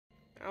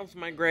How's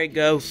my gray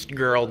ghost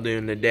girl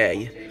doing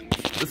today?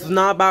 This is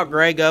not about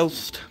gray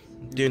ghost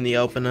doing the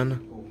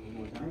opening.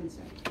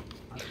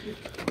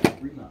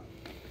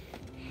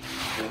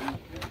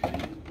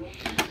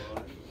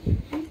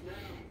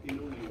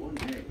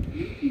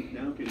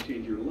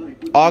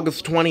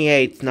 August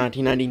 28th,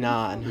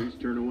 1999.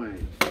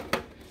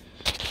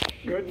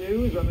 Good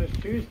news on this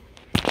Tuesday.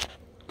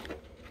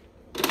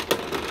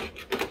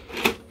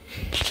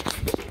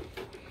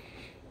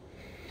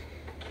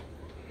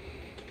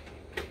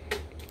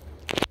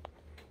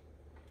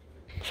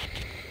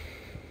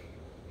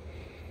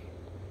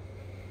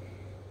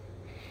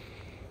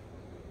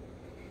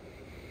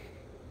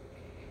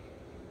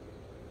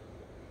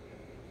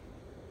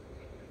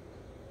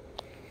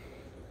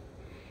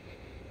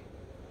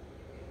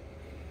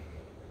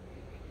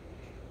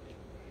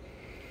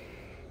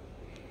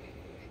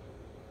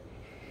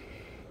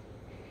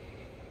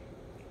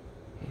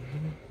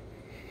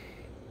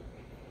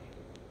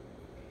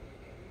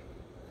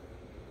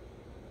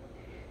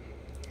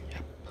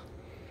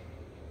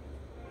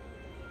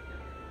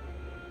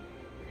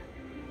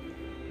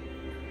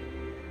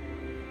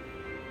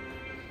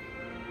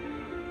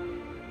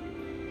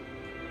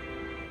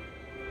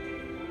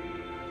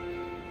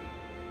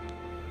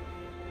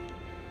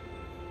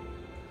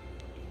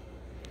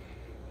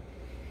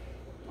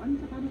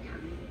 Once upon a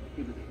time,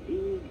 there was a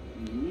big,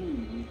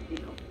 mean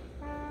pickle.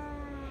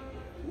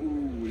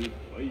 Ooh, it's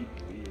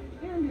spicy.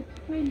 And a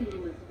tiny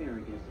little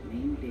asparagus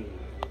named Dave.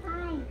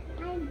 Hi,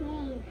 I'm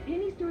Dave.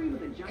 Any story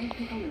with a giant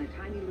pickle and a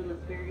tiny little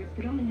asparagus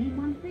could only mean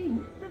one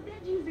thing. The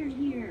veggies are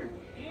here.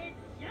 It's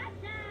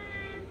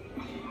showtime!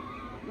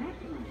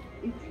 That's right.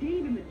 It's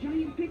Dave and the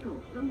Giant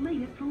Pickle, the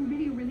latest home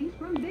video release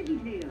from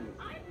VeggieTales.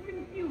 I'm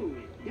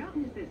confused. Don't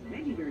miss this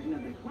veggie version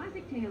of the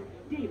classic tale,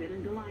 David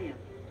and Goliath.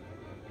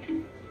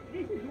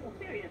 This is more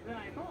serious than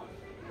I thought.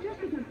 Just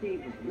because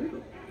Dave was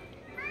little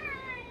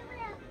I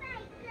will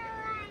fight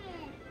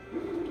Goliath!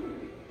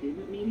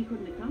 didn't mean he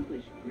couldn't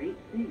accomplish great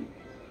things.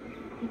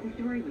 It's a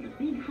story with a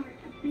big heart,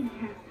 a big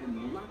cast,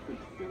 and lots of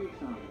silly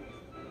songs.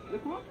 The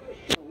part of the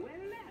show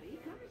where Laddie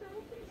comes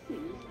out and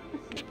sings a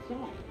silly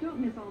song. Don't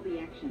miss all the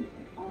action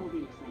and all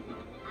the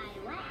excitement.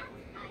 I laugh,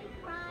 I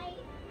cry.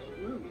 It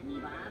moves me,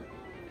 Bob.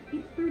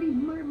 It's 30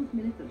 marvelous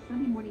minutes of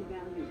Sunday morning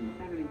values and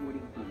Saturday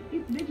morning fun.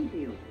 It's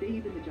VeggieTales,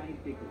 Dave and the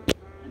Giant Pickle.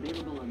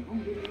 Available on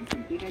home video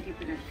from Big Idea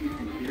Productions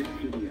and Lyrick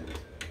Studios.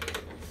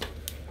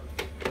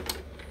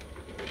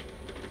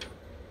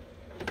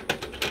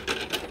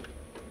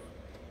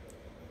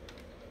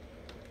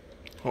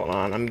 Hold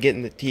on, I'm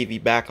getting the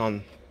TV back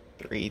on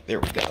 3. There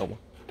we go.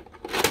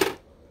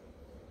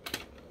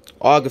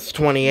 August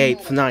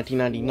 28th,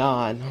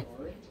 1999.